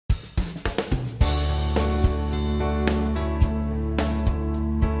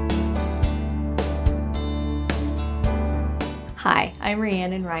Hi, I'm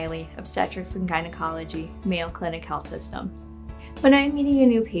Rhiannon Riley, Obstetrics and Gynecology, Mayo Clinic Health System. When I'm meeting a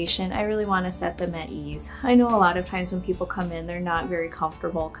new patient, I really want to set them at ease. I know a lot of times when people come in, they're not very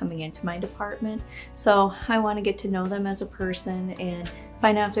comfortable coming into my department, so I want to get to know them as a person and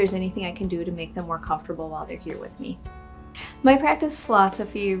find out if there's anything I can do to make them more comfortable while they're here with me. My practice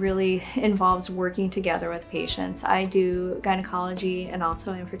philosophy really involves working together with patients. I do gynecology and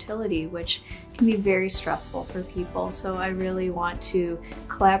also infertility, which can be very stressful for people. So I really want to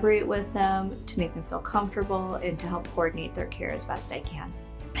collaborate with them to make them feel comfortable and to help coordinate their care as best I can.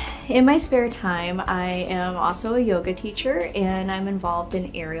 In my spare time, I am also a yoga teacher and I'm involved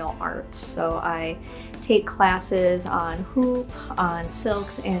in aerial arts. So I take classes on hoop, on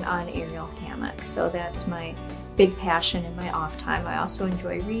silks, and on aerial hammocks. So that's my big passion in my off time. I also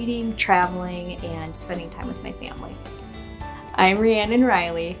enjoy reading, traveling, and spending time with my family. I'm Rhiannon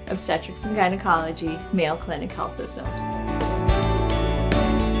Riley, Obstetrics and Gynecology, Mayo Clinic Health System.